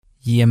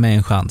Ge mig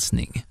en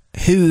chansning.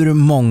 Hur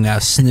många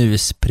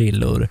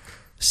snusprillor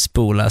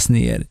spolas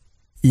ner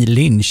i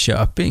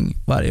Linköping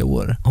varje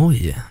år?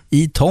 Oj.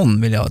 I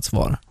ton vill jag ha ett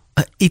svar.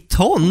 I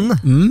ton?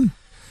 Mm.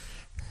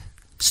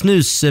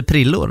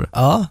 Snusprillor?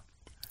 Ja.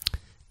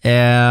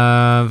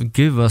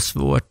 Gud vad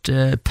svårt.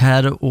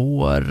 Per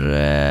år.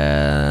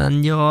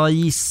 Jag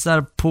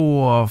gissar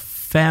på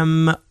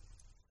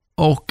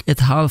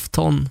 5,5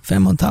 ton.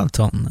 5,5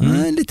 ton.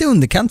 Lite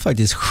underkant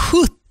faktiskt.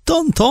 17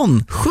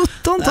 ton. 17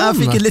 ton? Jag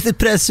fick ett litet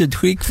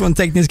pressutskick från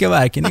Tekniska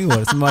verken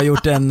igår som har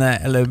gjort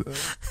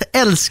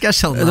älskar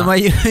sådana. De har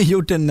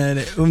gjort en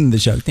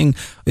undersökning.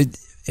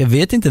 Jag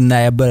vet inte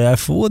när jag börjar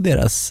få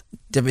deras,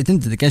 jag vet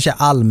inte, det kanske är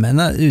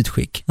allmänna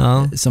utskick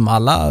som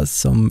alla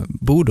som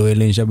bor då i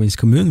Linköpings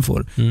kommun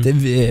får. Det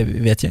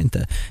vet jag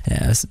inte.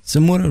 Så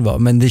må det vara.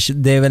 Men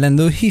det är väl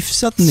ändå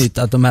hyfsat nytt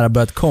att de här har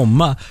börjat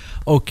komma.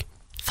 Och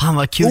fan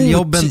vad kul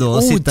jobben då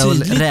att sitta och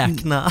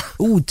räkna.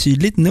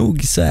 Otydligt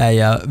nog så är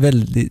jag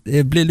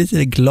blir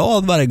lite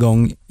glad varje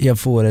gång jag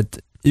får ett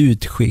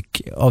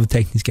utskick av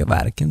Tekniska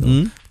verken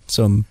då,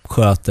 som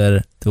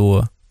sköter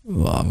då,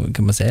 vad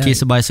kan man säga?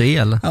 Kiss och bajs och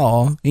el.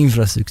 Ja,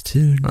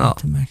 infrastruktur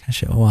lite mer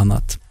kanske, och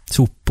annat.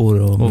 Sopor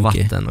och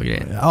vatten och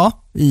grejer.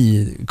 Ja,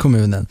 i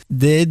kommunen.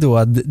 Det är då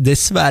att det är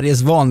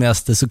Sveriges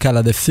vanligaste så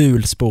kallade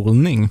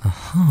fulspolning.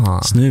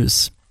 Aha.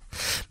 Snus.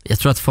 Jag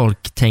tror att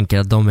folk tänker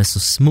att de är så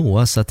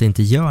små så att det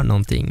inte gör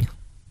någonting.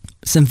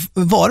 Sen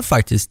var det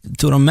faktiskt,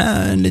 tog de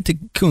med lite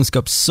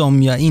kunskap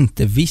som jag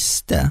inte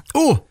visste.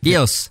 Ge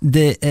oss!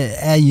 Det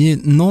är ju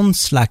någon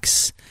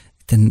slags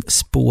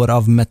spår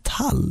av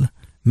metall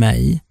med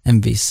i,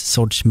 en viss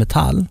sorts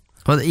metall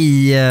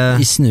i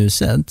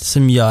snuset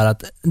som gör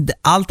att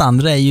allt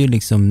andra är ju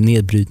liksom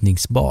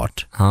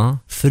nedbrytningsbart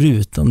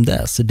förutom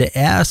det, så det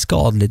är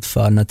skadligt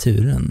för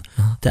naturen.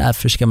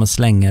 Därför ska man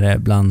slänga det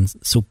bland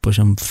sopor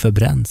som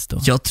förbränns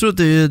då. Jag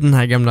trodde ju den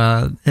här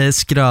gamla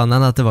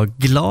skrönan att det var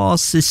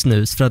glas i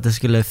snus för att det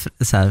skulle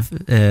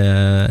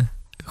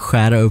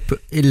skära upp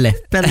i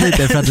läppen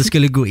lite för att det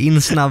skulle gå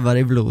in snabbare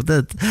i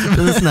blodet.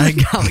 Det är en sån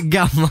här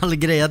gammal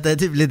grej att det är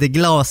typ lite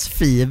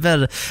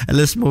glasfiber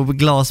eller små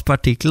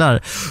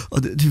glaspartiklar.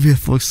 Och du vet,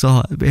 folk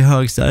sa i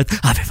högstadiet, för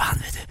fan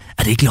vet du,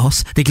 det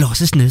är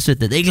glas i snus, vet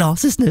du. Det är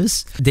glas i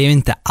snus. Det är ju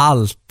inte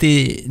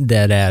alltid det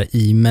är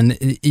i, men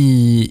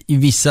i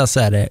vissa så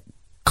är det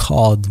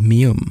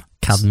kadmium.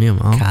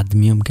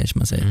 Kadmium kanske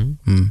man säger.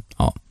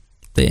 Ja,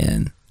 det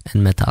är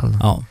en metall.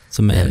 Ja,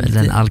 som är lite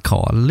en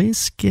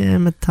alkalisk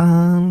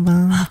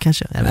metall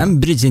kanske. Den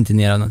bryts inte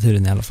ner av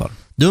naturen i alla fall.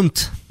 Dumt.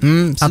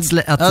 Att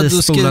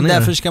spola ner.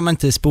 Därför ska man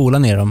inte spola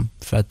ner dem,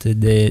 för att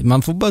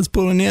man får bara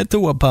spola ner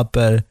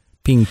toapapper.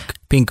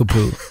 Pink och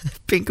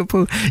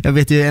poo. Jag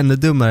vet ju ännu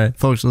dummare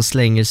folk som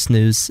slänger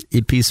snus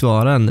i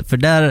pissoaren, för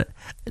där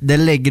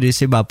lägger det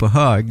sig bara på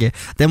hög.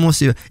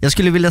 Jag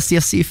skulle vilja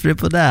se siffror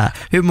på det.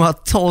 Hur många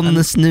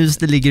ton snus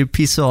det ligger i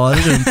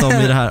pissoarer runt om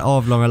i det här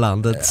avlånga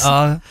landet.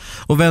 Ja.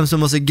 Och vem som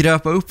måste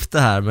gröpa upp det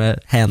här med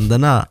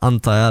händerna,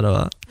 antar jag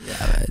då.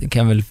 Ja, det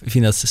kan väl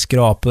finnas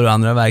skrapor och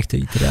andra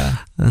verktyg till det.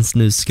 En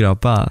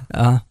snusskrapa.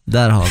 Ja.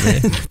 Där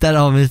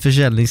har vi en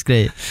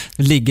försäljningsgrej.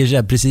 Det ligger så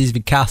här precis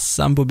vid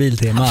kassan på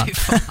Biltema.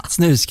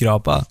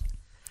 Snusskrapa.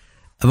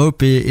 Jag var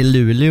uppe i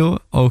Luleå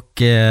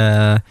och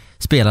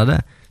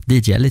spelade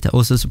DJ lite,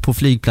 och så på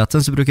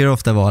flygplatsen så brukar det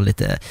ofta vara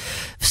lite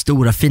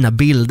stora fina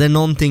bilder,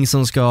 någonting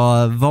som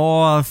ska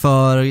vara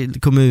för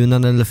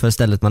kommunen eller för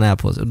stället man är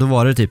på. Och då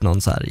var det typ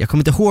någon så här, jag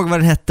kommer inte ihåg vad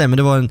den hette, men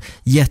det var en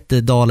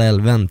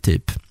jättedalälven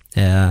typ.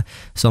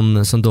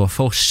 Som då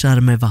forsar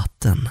med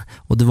vatten,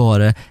 och det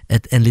var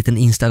en liten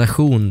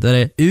installation där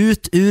det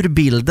ut ur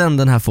bilden,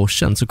 den här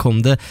forsen, så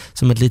kom det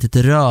som ett litet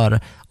rör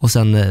och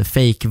sen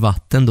fake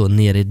vatten då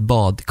ner i ett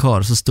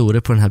badkar. Så stod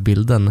det på den här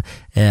bilden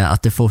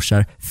att det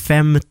forsar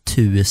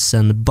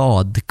 5000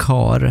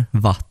 badkar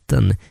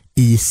vatten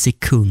i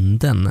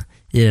sekunden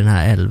i den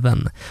här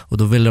älven. Och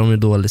då ville de ju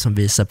då liksom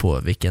visa på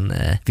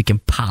vilken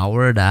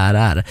power det här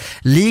är.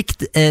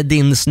 Likt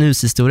din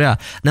snushistoria.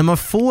 När man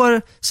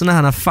får såna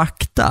här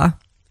fakta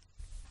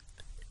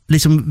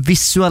liksom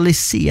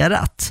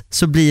visualiserat,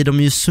 så blir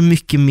de ju så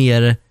mycket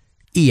mer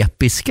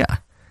episka.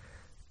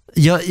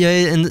 Jag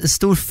är en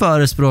stor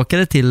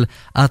förespråkare till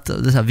att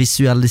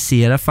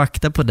visualisera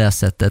fakta på det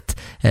sättet.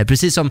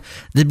 Precis som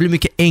det blir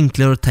mycket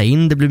enklare att ta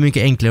in, det blir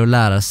mycket enklare att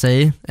lära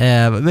sig.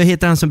 Vad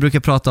heter han som brukar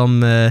prata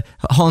om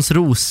Hans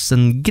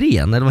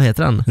Rosengren, eller vad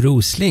heter han?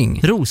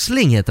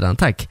 Rosling heter han,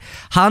 tack.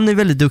 Han är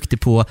väldigt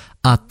duktig på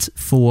att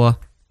få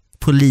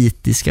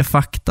politiska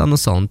faktan och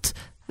sånt,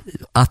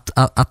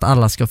 att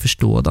alla ska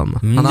förstå dem.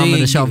 Han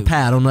använder sig av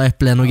päron och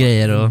äpplen och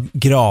grejer och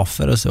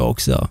grafer och så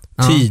också.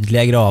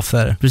 Tydliga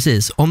grafer.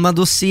 Precis. Om man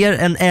då ser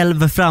en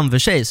älv framför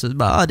sig, så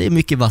bara, det är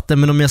mycket vatten,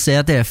 men om jag säger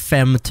att det är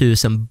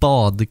 5000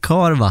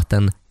 badkar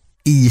vatten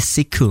i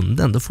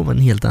sekunden, då får man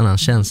en helt annan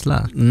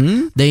känsla.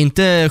 Det är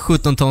inte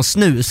 17 ton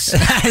snus.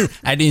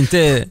 Nej, det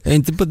är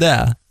inte på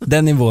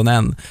den nivån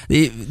än.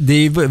 Det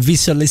är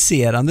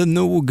visualiserande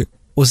nog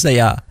att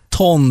säga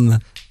ton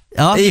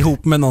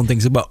ihop med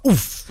någonting så bara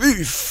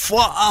fy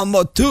fan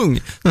vad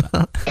tung.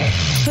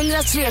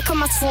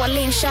 103,2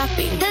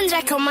 Linköping,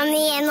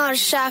 100,9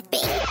 Norrköping.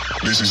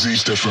 This is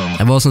East FM.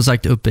 Jag var som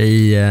sagt uppe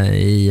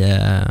i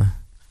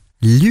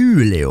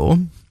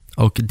Luleå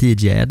och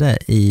DJade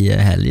i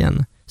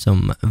helgen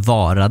som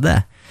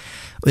varade.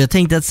 Och jag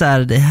tänkte att så här,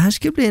 det här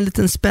skulle bli en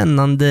liten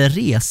spännande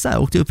resa.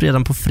 Jag åkte upp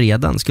redan på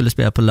fredagen, skulle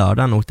spela på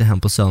lördagen och åkte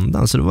hem på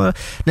söndagen. Så det var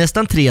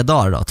nästan 3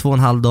 dagar då,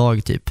 2,5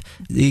 dag typ.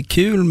 Det är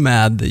kul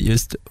med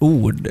just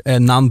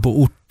namn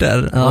på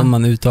orter, om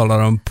man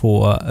uttalar dem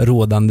på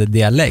rådande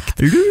dialekt.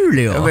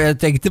 Luleå. Jag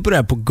tänkte på det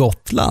här på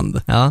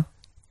Gotland. Ja.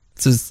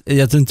 Så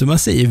jag tror inte man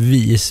säger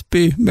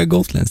Visby med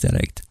gotländsk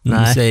dialekt.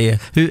 Nej.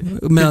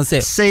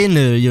 Säg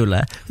nu,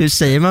 Julle. Hur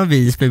säger man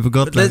Visby på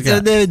gotländska?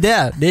 Det är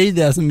ju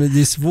det som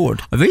är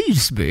svårt.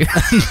 Visby?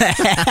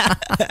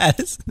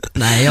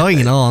 Nej, jag har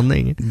ingen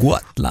aning.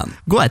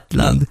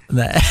 Gotland.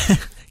 Nej.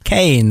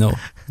 Keino.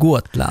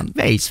 Gotland.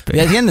 Visby.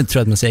 Jag kan inte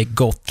tro att man säger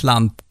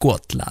Gotland.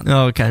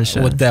 Ja,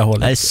 kanske. Åt det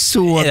hållet. Det är så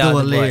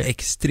dåligt. Det var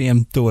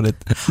extremt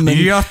dåligt. Men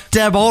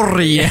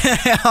Göteborg!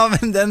 Ja,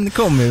 men den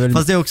kommer väl.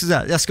 Fast det är också så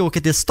här, jag ska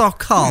åka till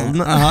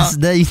Stockholm. Alltså,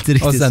 det är inte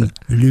riktigt. Och sen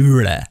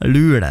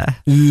Luleå.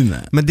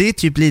 Men det är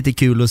typ lite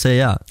kul att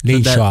säga.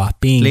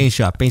 Linköping.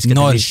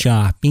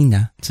 Norrköping.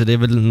 Så det är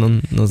väl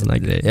någon sån här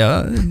grej.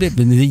 Ja, det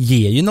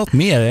ger ju något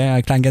mer.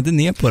 Jag klankar inte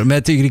ner på det. Men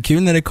jag tycker det är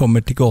kul när det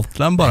kommer till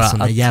Gotland bara. Sån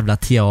där jävla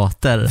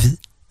teater.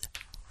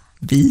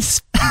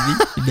 Visby.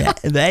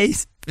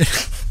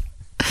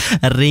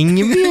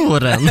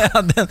 Ringmuren.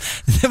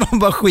 Det var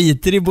bara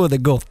skiter i både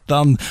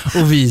Gotland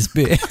och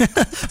Visby.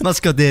 Man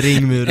ska till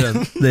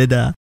Ringmuren. Det är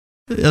det.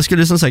 Jag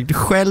skulle som sagt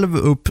själv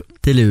upp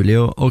till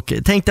Luleå och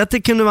tänkte att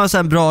det kunde vara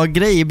en bra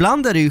grej.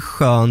 Ibland är det ju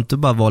skönt att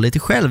bara vara lite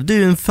själv.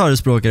 Du är en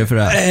förespråkare för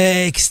det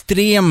här.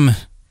 Extrem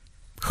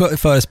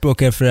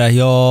förespråkare för det här.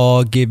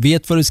 Jag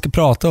vet vad du ska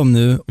prata om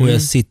nu och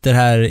jag sitter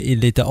här i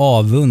lite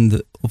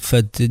avund för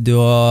att du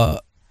har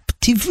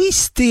till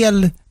viss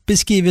del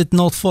beskrivit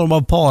något form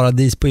av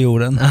paradis på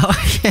jorden.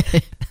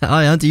 Okay.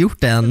 Ja, jag har inte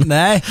gjort det än.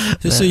 Nej,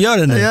 så gör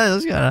det nu. Ja,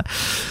 jag ska göra.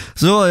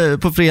 Så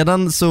på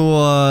fredagen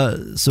så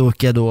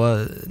åker jag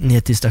då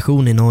ner till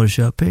station i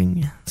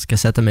Norrköping. Ska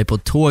sätta mig på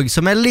ett tåg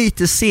som är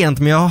lite sent,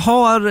 men jag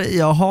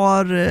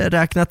har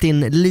räknat in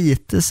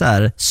lite så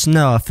här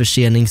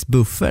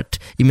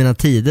snöförseningsbuffert i mina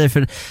tider,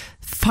 för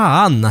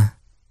fan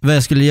vad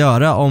jag skulle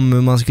göra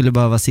om man skulle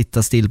behöva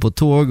sitta still på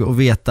tåg och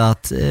veta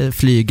att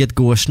flyget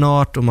går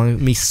snart och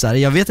man missar.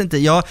 Jag vet inte,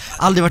 jag har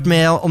aldrig varit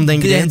med om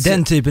den grejen.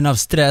 Den typen av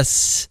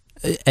stress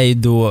är ju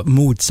då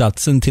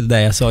motsatsen till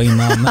det jag sa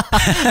innan.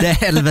 Det är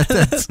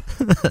helvetet.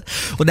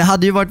 Och det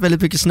hade ju varit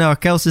väldigt mycket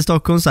snökaos i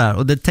Stockholm så här,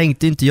 och det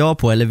tänkte inte jag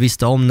på eller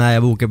visste om när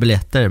jag bokade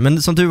biljetter.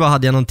 Men som tur var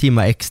hade jag någon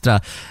timme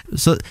extra.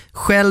 Så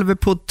själv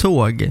på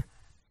tåg,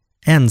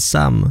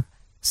 ensam,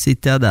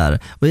 sitter jag där.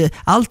 Och jag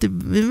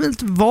är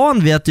väldigt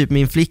van vid att typ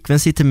min flickvän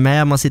sitter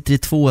med, man sitter i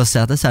 2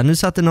 säten så här. Nu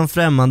satt det någon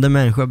främmande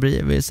människa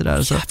bredvid så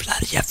där. Så.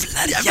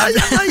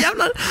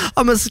 Jävlar.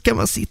 Ja, men så kan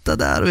man sitta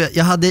där och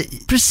jag hade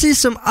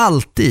precis som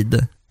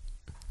alltid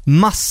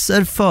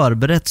massor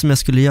förberett som jag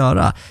skulle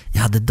göra.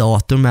 Jag hade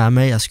dator med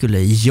mig, jag skulle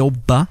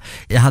jobba.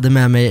 Jag hade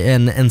med mig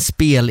en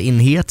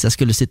spelenhet så jag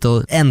skulle sitta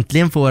och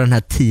äntligen få den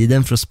här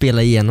tiden för att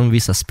spela igenom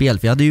vissa spel.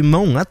 För jag hade ju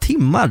många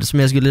timmar som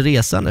jag skulle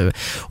resa nu.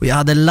 Och jag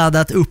hade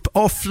laddat upp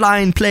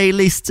offline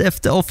playlist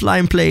efter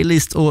offline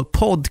playlist och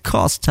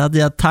podcast hade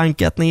jag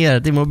tankat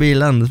ner till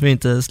mobilen för att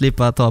inte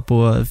slippa ta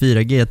på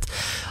 4G.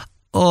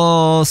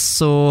 Och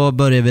så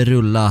började vi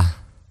rulla.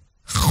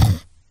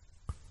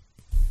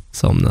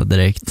 Somna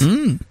direkt.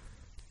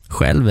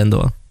 Själv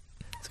ändå.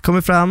 Så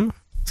kommer fram,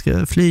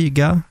 ska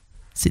flyga,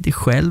 sitter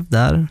själv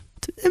där.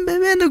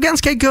 Men ändå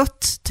ganska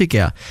gött tycker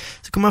jag.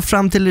 Så kommer man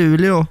fram till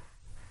Luleå.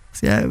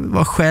 Så jag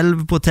var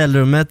själv på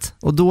hotellrummet.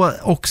 Och då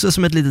också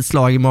som ett litet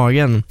slag i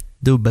magen.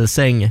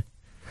 Dubbelsäng.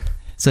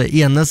 Så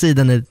ena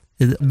sidan är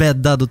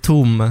bäddad och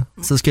tom,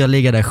 så ska jag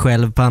ligga där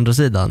själv på andra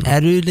sidan.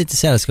 Är du lite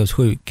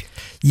sällskapssjuk?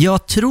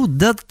 Jag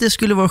trodde att det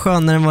skulle vara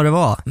skönare än vad det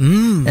var.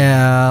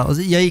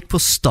 Och jag gick på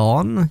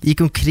stan,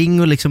 gick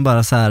omkring och liksom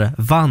bara så här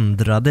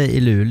vandrade i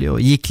Luleå,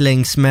 gick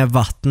längs med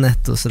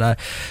vattnet och sådär.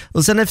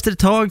 Och sen efter ett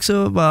tag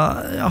så bara,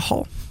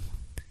 jaha.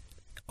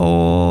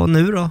 Och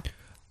nu då?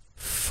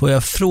 Får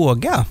jag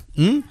fråga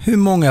hur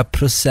många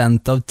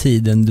procent av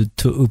tiden du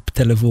tog upp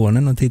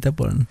telefonen och tittade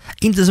på den?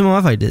 Inte så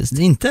många faktiskt.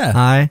 Inte?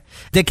 Nej.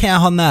 Det kan jag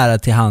ha nära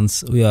till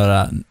hands att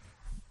göra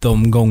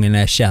de gångerna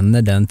jag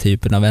känner den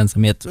typen av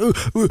ensamhet.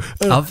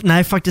 Ja,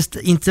 nej, faktiskt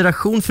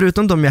interaktion,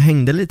 förutom de jag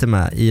hängde lite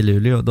med i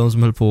Luleå, de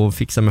som höll på att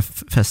fixa med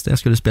festen jag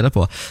skulle spela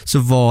på, så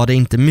var det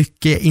inte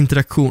mycket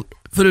interaktion.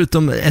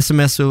 Förutom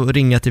sms och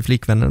ringa till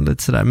flickvännen och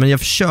lite sådär. Men jag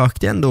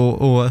försökte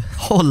ändå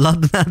att hålla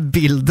den här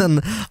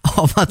bilden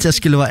av att jag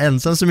skulle vara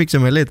ensam så mycket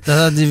som möjligt.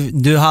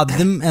 Du hade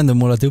ändå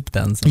målat upp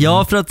den?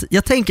 Ja, för att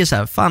jag tänker så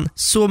här, fan,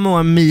 så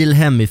många mil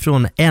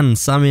hemifrån,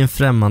 ensam i en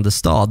främmande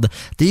stad.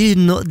 Det är ju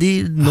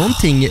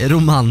någonting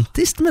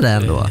romantiskt med det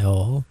ändå.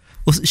 Ja.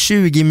 och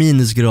 20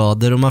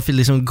 minusgrader och man får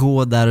liksom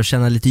gå där och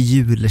känna lite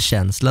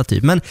julkänsla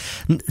typ. Men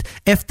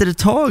efter ett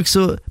tag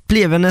så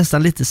blev jag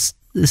nästan lite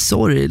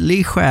sorglig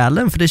i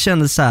själen, för det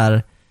kändes så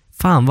här: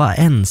 fan vad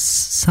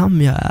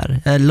ensam jag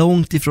är. Jag är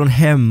långt ifrån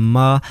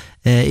hemma,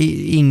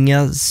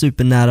 inga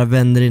supernära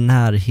vänner i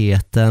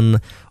närheten,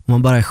 och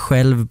man bara är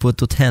själv på ett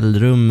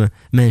hotellrum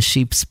med en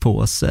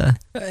chipspåse.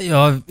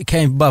 Jag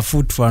kan ju bara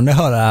fortfarande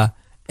höra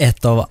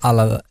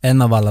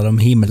en av alla de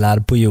himlar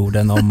på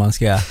jorden, om man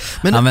ska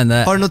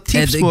använda har du något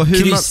tips på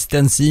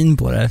kristen syn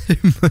på det?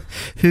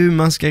 Hur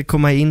man ska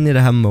komma in i det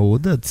här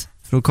modet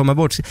för att komma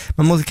bort.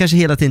 Man måste kanske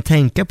hela tiden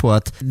tänka på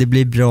att det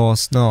blir bra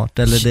snart.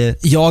 Eller det...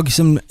 Jag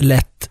som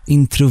lätt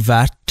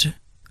introvert,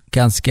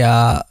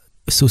 ganska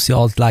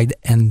socialt lagd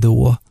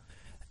ändå,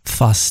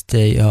 fast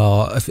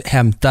jag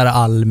hämtar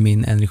all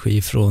min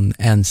energi från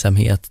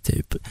ensamhet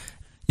typ.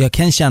 Jag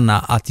kan känna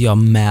att jag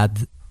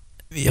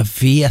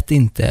vet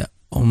inte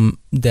om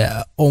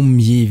det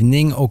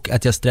omgivning, och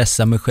att jag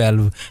stressar mig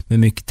själv med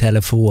mycket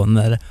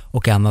telefoner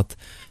och annat.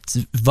 Så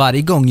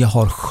varje gång jag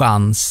har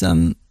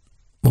chansen,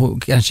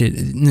 och kanske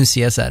nu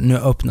ser jag så här, nu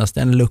öppnas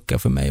det en lucka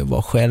för mig att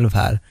vara själv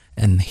här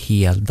en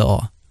hel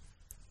dag,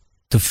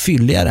 då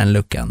fyller jag den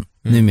luckan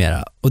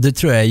numera. Och det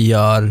tror jag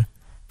gör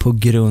på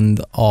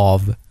grund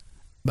av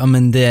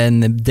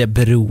det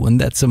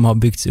beroendet som har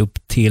byggts upp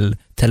till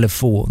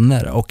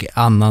telefoner och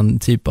annan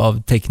typ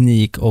av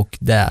teknik, och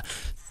det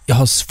jag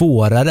har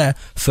svårare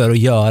för att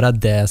göra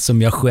det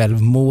som jag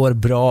själv mår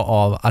bra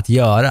av att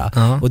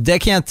göra. Och det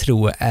kan jag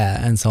tro är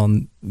en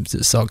sån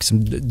sak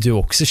som du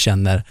också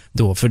känner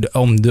då, för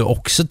om du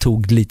också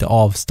tog lite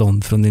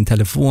avstånd från din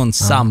telefon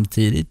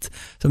samtidigt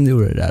som du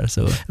gjorde det där.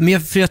 Så.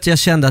 Men för att jag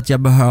kände att jag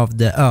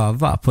behövde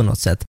öva på något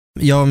sätt.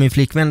 Jag och min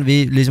flickvän,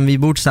 vi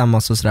bor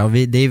tillsammans och sådär, och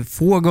det är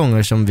få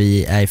gånger som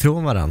vi är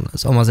ifrån varandra,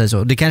 om man säger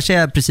så. Det kanske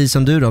är precis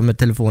som du då med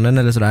telefonen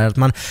eller sådär, att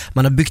man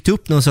har byggt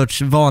upp någon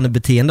sorts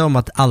vanebeteende om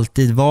att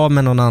alltid vara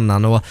med någon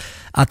annan, och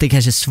att det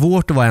kanske är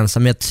svårt att vara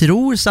ensam. Men jag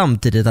tror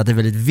samtidigt att det är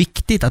väldigt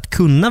viktigt att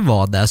kunna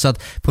vara där, så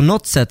att på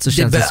något sätt så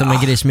känns det som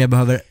en grej som jag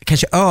behöver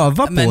kanske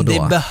öva på då. Men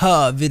det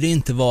behöver det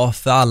inte vara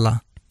för alla.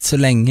 Så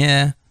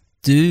länge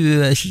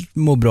du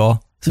mår bra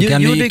så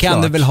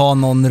kan du väl ha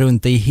någon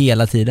runt dig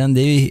hela tiden.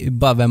 Det är ju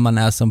bara vem man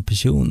är som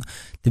person.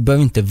 Det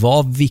behöver inte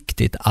vara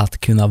viktigt att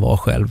kunna vara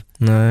själv.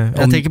 Nej,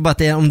 jag tänker bara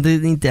att om det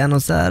inte är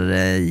någon så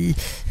här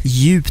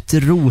djupt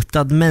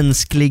rotad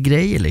mänsklig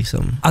grej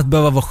liksom. Att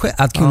behöva vara själv,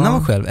 att kunna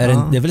vara själv,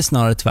 det är väl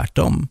snarare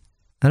tvärtom.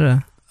 Är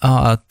det? Ja,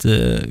 att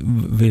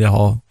vilja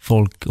ha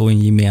folk och en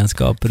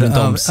gemenskap runt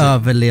om sig.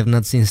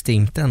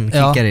 Överlevnadsinstinkten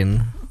kickar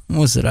in.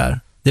 Och sådär.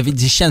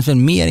 Det känns väl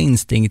mer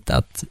instinkt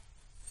att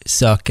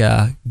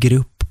söka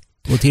grupp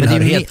och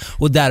tillhörighet,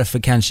 och därför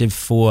kanske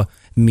få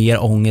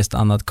mer ångest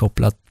annat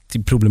kopplat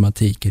till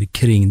problematiker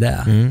kring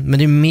det. Men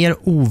det är mer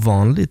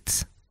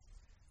ovanligt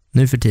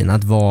nu för tiden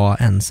att vara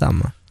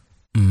ensam.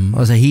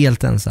 Alltså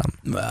helt ensam.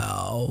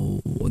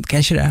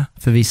 Kanske det.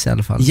 För vissa i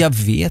alla fall. Jag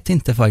vet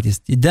inte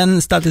faktiskt. I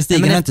den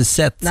statistiken har jag inte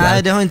sett.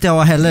 Nej, det har inte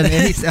jag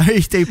heller. Jag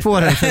hittar ju på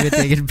den för mitt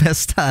eget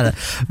bästa här.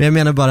 Men jag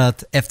menar bara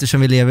att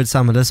eftersom vi lever i ett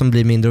samhälle som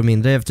blir mindre och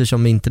mindre,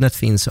 eftersom internet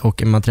finns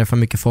och man träffar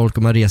mycket folk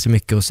och man reser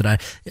mycket och sådär,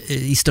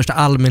 i största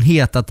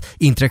allmänhet, att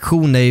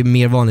interaktion är ju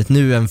mer vanligt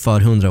nu än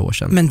för 100 år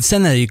sedan. Men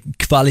sen är det ju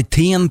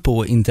kvaliteten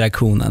på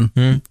interaktionen.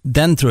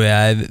 Den tror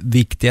jag är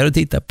viktigare att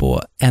titta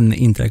på än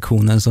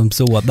interaktionen som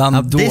sådan.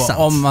 Ja, då,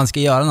 om man ska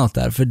göra något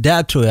där. För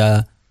där tror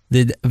jag, det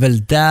är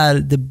väl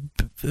där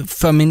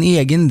för min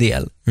egen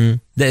del,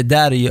 det är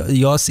där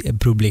jag ser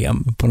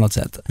problem på något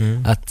sätt.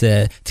 Att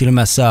till och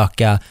med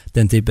söka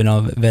den typen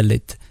av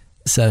väldigt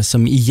så här,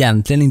 som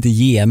egentligen inte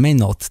ger mig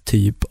något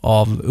typ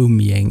av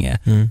umgänge,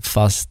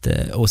 fast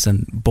och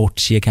sen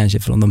bortse kanske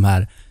från de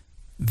här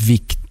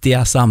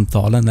viktiga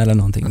samtalen eller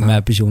någonting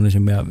med personer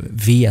som jag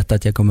vet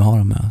att jag kommer ha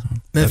dem med.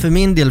 Men för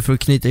min del, för att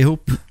knyta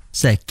ihop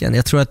säcken,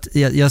 jag tror att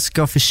jag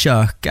ska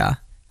försöka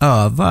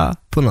öva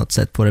på något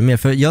sätt på det mer.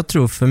 För jag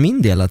tror för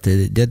min del att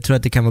jag tror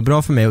att det kan vara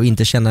bra för mig att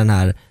inte känna den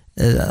här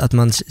att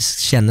man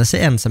känner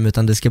sig ensam,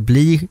 utan det ska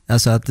bli,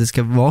 alltså att det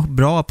ska vara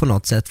bra på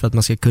något sätt för att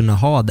man ska kunna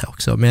ha det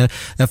också. Men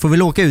jag får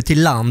väl åka ut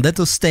till landet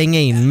och stänga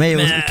in mig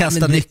och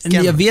kasta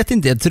nyckeln. Jag vet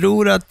inte, jag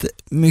tror att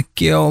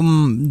mycket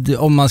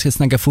om man ska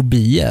snacka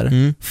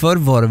fobier, förr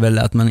var det väl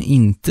att man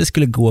inte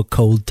skulle gå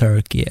cold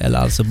turkey, eller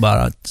alltså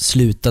bara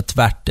sluta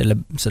tvärt eller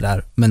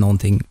sådär med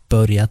någonting,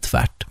 börja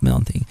tvärt med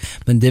någonting.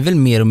 Men det är väl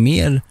mer och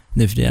mer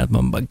nu för det att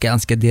man bara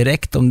ganska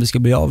direkt, om du ska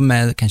bli av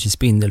med kanske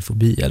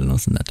spindelfobi eller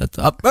något sånt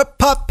där, att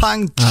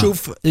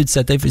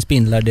utsätta dig för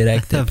spindlar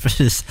direkt. Ja,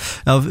 precis.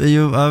 Ja,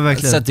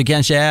 verkligen. Så att du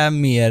kanske är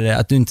mer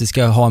att du inte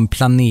ska ha en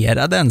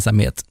planerad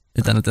ensamhet,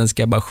 utan att den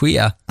ska bara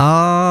ske.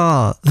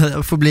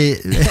 Får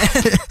bli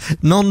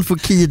någon får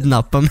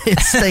kidnappa mig,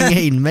 stänga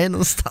in mig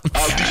någonstans.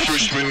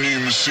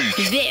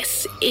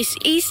 This is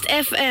East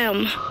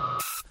FM.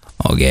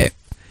 Okej.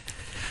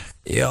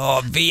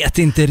 Jag vet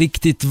inte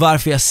riktigt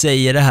varför jag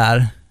säger det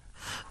här.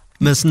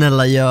 Men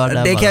snälla gör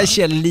det. Det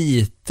kanske är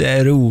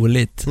lite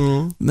roligt.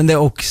 Men det är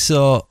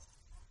också,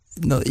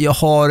 jag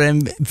har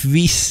en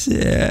viss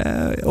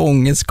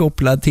ångest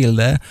kopplad till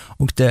det,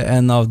 och det är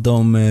en av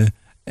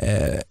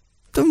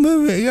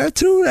jag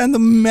tror ändå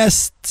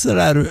mest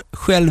sådär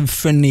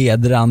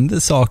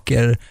självförnedrande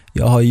saker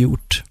jag har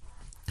gjort.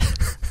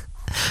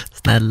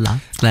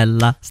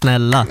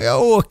 Snälla.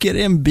 Jag åker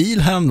i en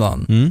bil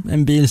häromdagen.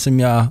 En bil som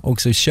jag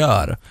också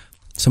kör.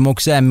 Som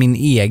också är min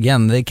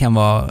egen. Det kan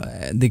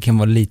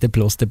vara lite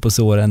plåster på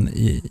såren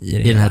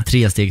i den här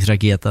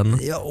 3-stegsraketen.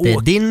 Det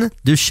är din,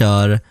 du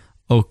kör,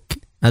 och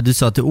du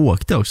sa att du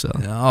åkte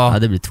också. Ja,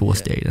 det blir 2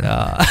 steg.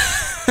 Ja.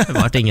 Det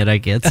vart ingen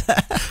raket.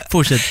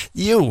 Fortsätt.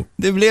 Jo,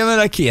 det blev en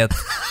raket.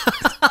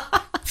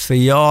 För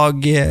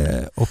jag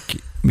och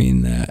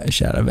min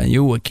kära vän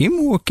Joakim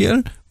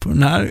åker på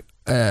den här,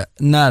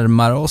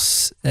 närmar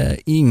oss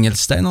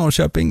Ingelsta i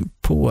Norrköping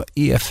på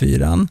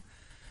E4.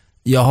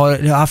 Jag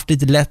har haft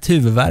lite lätt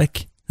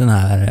huvudvärk den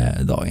här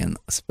dagen.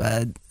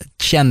 Jag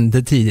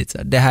kände tidigt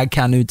att det här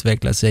kan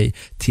utveckla sig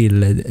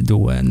till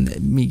då en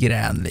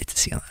migrän lite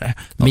senare.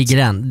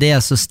 Migrän, det är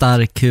alltså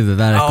stark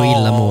huvudvärk och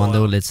illamående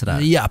och lite sådär.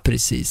 Ja,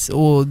 precis.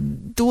 Och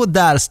då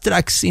där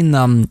strax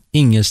innan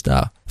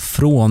Ingelsta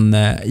från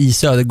i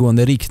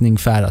södergående riktning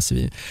färdas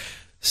vi.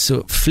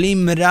 Så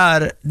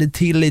flimrar det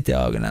till lite i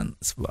ögonen.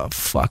 Så bara,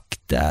 fuck,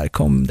 där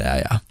kom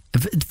det, ja.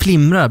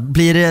 Flimrar?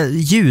 Blir det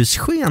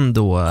ljussken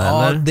då?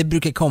 Ja, eller? Det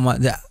brukar komma.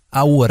 Det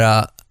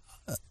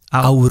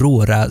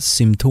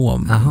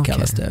aurora-symptom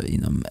kallas det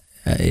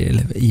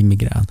i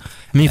migrän.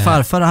 Min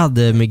farfar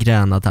hade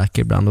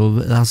migränattacker ibland,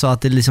 och han sa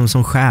att det är liksom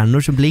som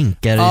stjärnor som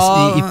blinkar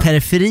i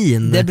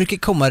periferin. Det brukar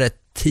komma rätt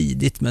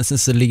tidigt, men sen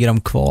så ligger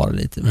de kvar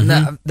lite.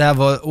 Men det här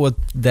var åt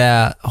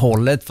det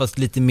hållet, fast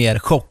lite mer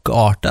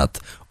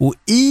chockartat. Och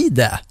i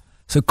det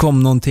så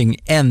kom någonting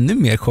ännu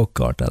mer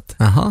chockartat.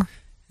 Aha.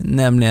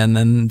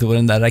 Nämligen då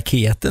den där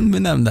raketen vi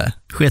nämnde.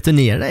 Sket du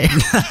ner dig?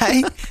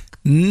 Nej.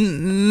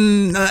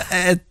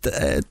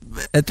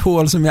 Ett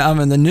hål som jag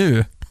använder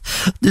nu.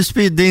 Du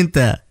spydde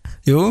inte?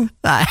 Jo.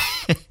 Nej.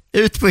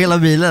 Ut på hela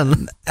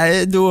bilen?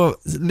 Nej, då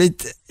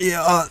lite,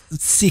 jag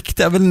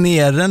siktar väl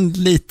ner den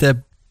lite.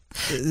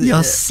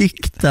 Jag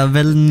siktar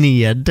väl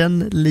ner den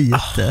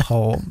lite.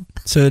 Aha.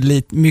 Så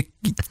lite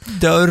mycket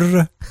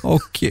dörr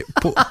och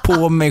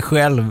på mig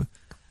själv.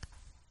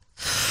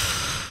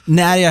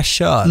 När jag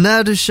kör.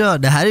 När du kör,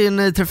 det här är ju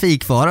en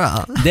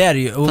trafikfara. Det är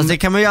ju. Fast det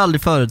kan man ju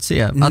aldrig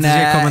förutse. Att det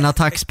ska komma en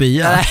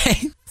attackspya.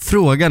 Nej.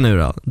 Fråga nu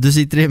då. Du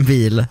sitter i en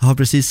bil, har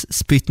precis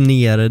spytt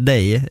ner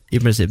dig i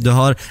princip. Du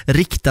har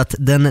riktat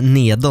den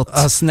nedåt.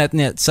 Ja, snett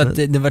ner. Så att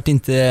det vart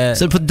inte...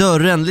 Så på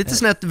dörren, lite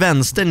snett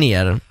vänster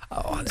ner.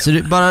 Så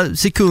det bara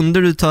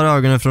sekunder du tar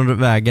ögonen från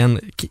vägen,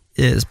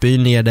 spyr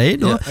ner dig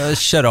då. Jag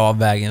kör av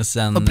vägen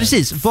sen. Ja,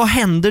 precis. Vad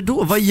händer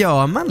då? Vad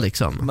gör man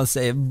liksom? Man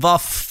säger,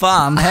 vad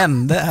fan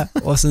hände?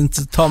 Och sen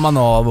tar man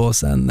av, och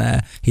sen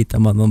hittar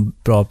man någon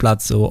bra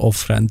plats och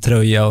offrar en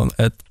tröja och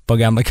ett par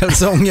gamla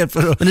kalsonger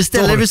för att Men det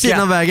ställer vid sidan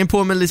av vägen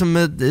på med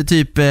liksom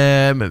typ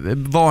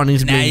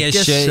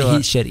varningsblinkers. Nej,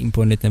 jag kör in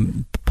på en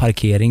liten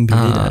parkering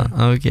bredvid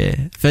där.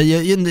 Okej.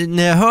 För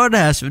när jag hör det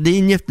här så, det är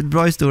en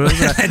jättebra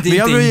historia. Det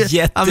är inte en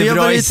jättebra jag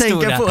börjar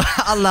historia. Tänka på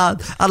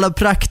alla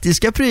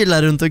praktiska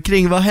prylar runt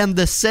omkring. Vad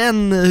hände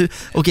sen?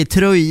 Okej,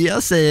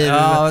 tröja säger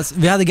du.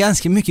 Vi hade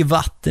ganska mycket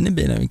vatten i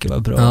bilen, vilket var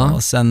bra. Ja.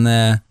 Och sen,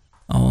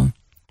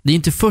 Det är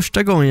inte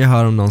första gången jag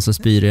hör om någon som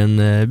spyr i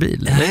en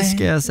bil. Nej, det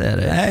ska jag säga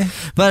det. Nej.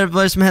 Vad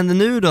är det som händer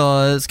nu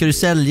då? Ska du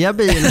sälja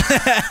bil?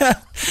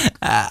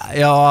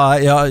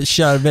 Jag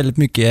kör väldigt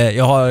mycket.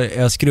 Jag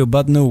har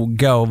skrubbat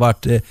noga och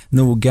varit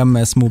noga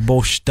med små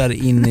borstar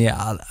in i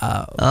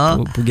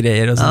på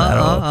grejer och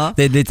sådär.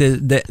 Det är lite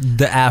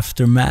the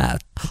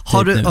aftermath.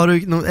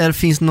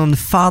 Finns någon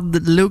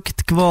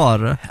fadd-lukt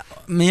kvar?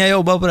 Men jag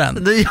jobbar på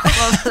den. Du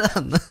jobbar på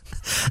den.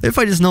 Det är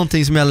faktiskt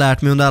någonting som jag har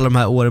lärt mig under alla de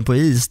här åren på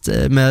East.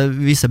 Med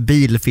vissa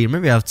bilfirmor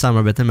vi har haft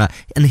samarbete med.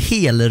 En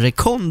hel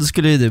rekond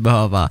skulle ju du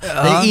behöva.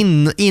 Ja.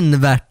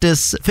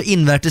 För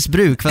invärtes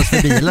bruk, fast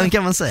för bilen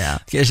kan man säga.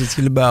 Kanske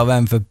skulle behöva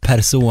en för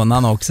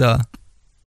personan också.